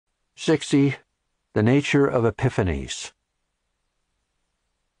60. The nature of epiphanies.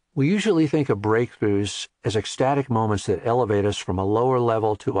 We usually think of breakthroughs as ecstatic moments that elevate us from a lower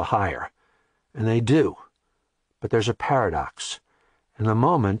level to a higher, and they do. But there's a paradox. In the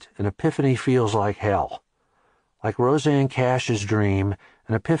moment, an epiphany feels like hell. Like Roseanne Cash's dream,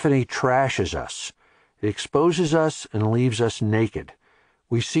 an epiphany trashes us. It exposes us and leaves us naked.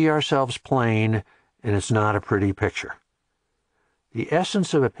 We see ourselves plain, and it's not a pretty picture. The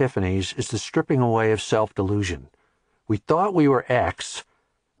essence of epiphanies is the stripping away of self-delusion. We thought we were X.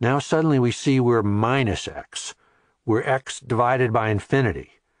 Now suddenly we see we're minus X. We're X divided by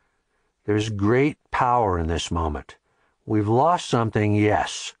infinity. There's great power in this moment. We've lost something,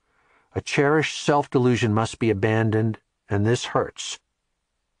 yes. A cherished self-delusion must be abandoned, and this hurts.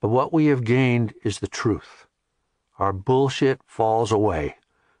 But what we have gained is the truth. Our bullshit falls away.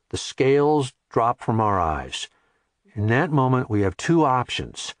 The scales drop from our eyes. In that moment, we have two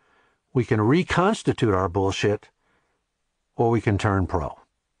options. We can reconstitute our bullshit, or we can turn pro.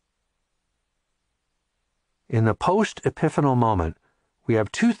 In the post-epiphanal moment, we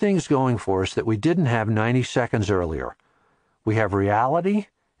have two things going for us that we didn't have 90 seconds earlier. We have reality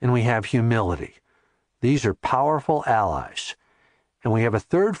and we have humility. These are powerful allies. And we have a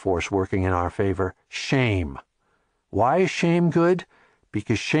third force working in our favor, shame. Why is shame good?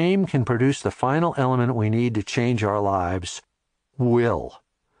 Because shame can produce the final element we need to change our lives, will.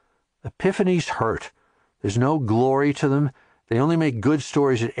 Epiphanies hurt. There's no glory to them. They only make good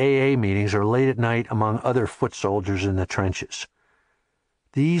stories at AA meetings or late at night among other foot soldiers in the trenches.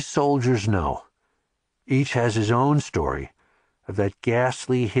 These soldiers know. Each has his own story of that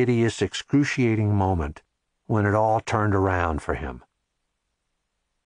ghastly, hideous, excruciating moment when it all turned around for him.